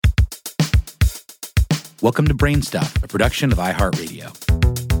Welcome to Brain Stuff, a production of iHeartRadio.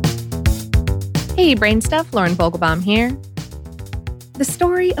 Hey, Brain Stuff, Lauren Vogelbaum here. The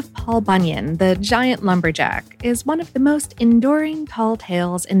story of Paul Bunyan, the giant lumberjack, is one of the most enduring tall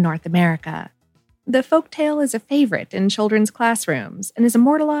tales in North America. The folktale is a favorite in children's classrooms and is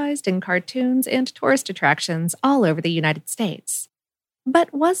immortalized in cartoons and tourist attractions all over the United States.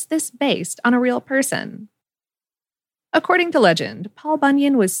 But was this based on a real person? According to legend, Paul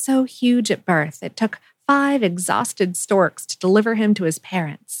Bunyan was so huge at birth it took 5 exhausted storks to deliver him to his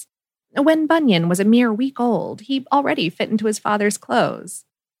parents. When Bunyan was a mere week old, he already fit into his father's clothes.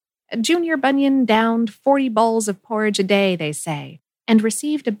 Junior Bunyan downed 40 bowls of porridge a day, they say, and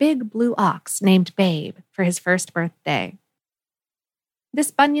received a big blue ox named Babe for his first birthday.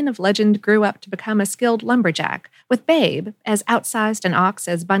 This Bunyan of legend grew up to become a skilled lumberjack, with Babe, as outsized an ox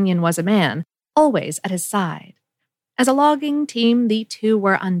as Bunyan was a man, always at his side. As a logging team, the two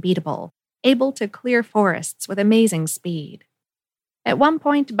were unbeatable, able to clear forests with amazing speed. At one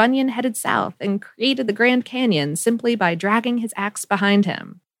point, Bunyan headed south and created the Grand Canyon simply by dragging his axe behind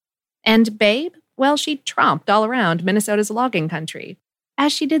him. And Babe? Well, she tromped all around Minnesota's logging country.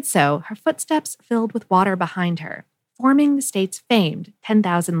 As she did so, her footsteps filled with water behind her, forming the state's famed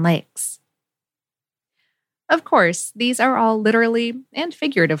 10,000 lakes. Of course, these are all literally and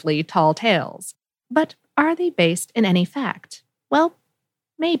figuratively tall tales. But are they based in any fact? Well,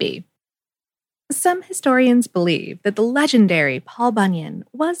 maybe. Some historians believe that the legendary Paul Bunyan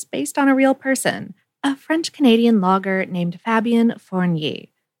was based on a real person, a French-Canadian logger named Fabien Fournier.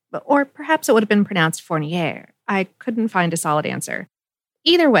 Or perhaps it would have been pronounced Fournier. I couldn't find a solid answer.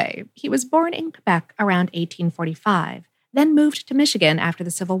 Either way, he was born in Quebec around 1845, then moved to Michigan after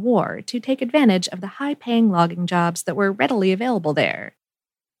the Civil War to take advantage of the high-paying logging jobs that were readily available there.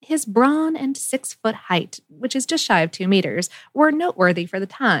 His brawn and 6-foot height, which is just shy of 2 meters, were noteworthy for the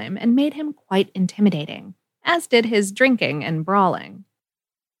time and made him quite intimidating, as did his drinking and brawling.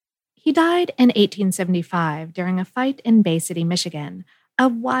 He died in 1875 during a fight in Bay City, Michigan, a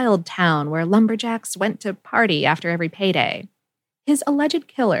wild town where lumberjacks went to party after every payday. His alleged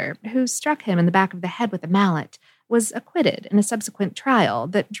killer, who struck him in the back of the head with a mallet, was acquitted in a subsequent trial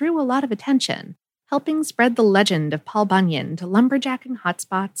that drew a lot of attention, helping spread the legend of Paul Bunyan to lumberjacking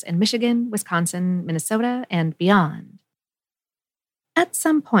hotspots in Michigan, Wisconsin, Minnesota, and beyond. At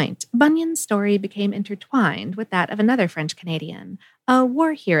some point, Bunyan's story became intertwined with that of another French-Canadian, a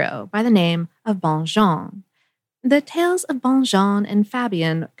war hero by the name of Bunyan. The tales of Bunyan and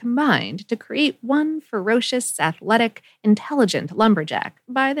Fabien combined to create one ferocious, athletic, intelligent lumberjack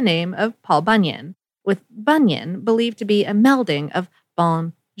by the name of Paul Bunyan, with Bunyan believed to be a melding of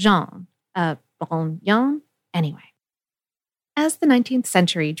Bunyan, Bunyan? Anyway. As the 19th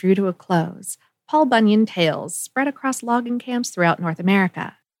century drew to a close, Paul Bunyan tales spread across logging camps throughout North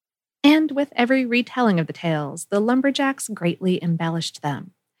America. And with every retelling of the tales, the lumberjacks greatly embellished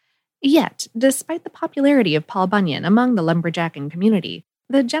them. Yet, despite the popularity of Paul Bunyan among the lumberjacking community,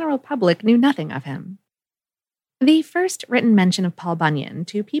 the general public knew nothing of him. The first written mention of Paul Bunyan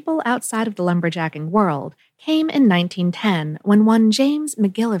to people outside of the lumberjacking world came in 1910 when one James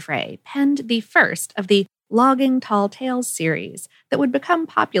McGillivray penned the first of the Logging Tall Tales series that would become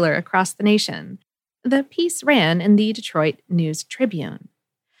popular across the nation. The piece ran in the Detroit News-Tribune.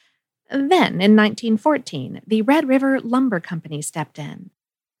 Then, in 1914, the Red River Lumber Company stepped in.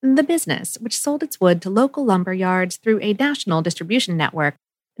 The business, which sold its wood to local lumber yards through a national distribution network,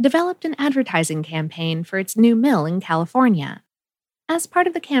 developed an advertising campaign for its new mill in California. As part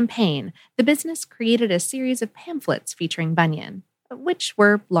of the campaign, the business created a series of pamphlets featuring Bunyan, which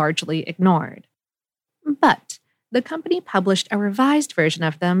were largely ignored. But the company published a revised version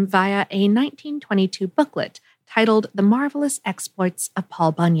of them via a 1922 booklet titled The Marvelous Exploits of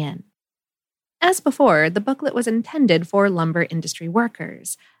Paul Bunyan. As before, the booklet was intended for lumber industry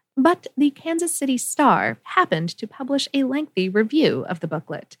workers, but the Kansas City Star happened to publish a lengthy review of the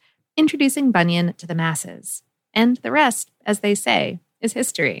booklet, introducing Bunyan to the masses. And the rest, as they say, is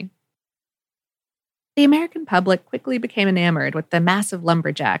history. The American public quickly became enamored with the massive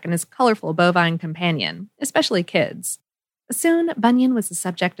lumberjack and his colorful bovine companion, especially kids. Soon, Bunyan was the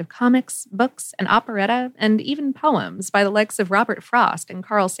subject of comics, books, and operetta, and even poems by the likes of Robert Frost and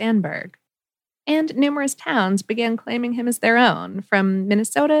Carl Sandburg. And numerous towns began claiming him as their own, from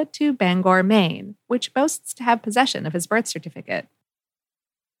Minnesota to Bangor, Maine, which boasts to have possession of his birth certificate.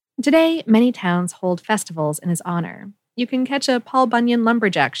 Today, many towns hold festivals in his honor. You can catch a Paul Bunyan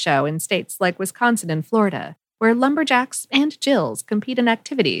lumberjack show in states like Wisconsin and Florida, where lumberjacks and Jills compete in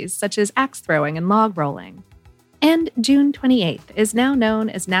activities such as axe throwing and log rolling. And June 28th is now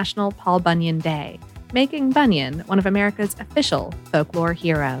known as National Paul Bunyan Day, making Bunyan one of America's official folklore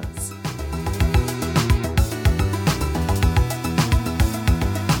heroes.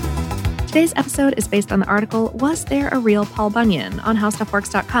 Today's episode is based on the article Was There a Real Paul Bunyan on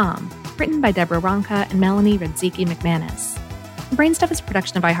HowStuffWorks.com, written by Deborah Ronka and Melanie Radzicki McManus. Brainstuff is a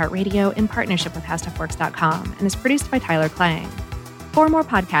production of iHeartRadio in partnership with HowStuffWorks.com and is produced by Tyler Klang. For more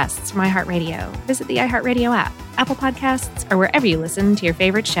podcasts from iHeartRadio, visit the iHeartRadio app, Apple Podcasts, or wherever you listen to your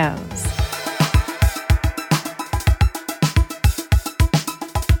favorite shows.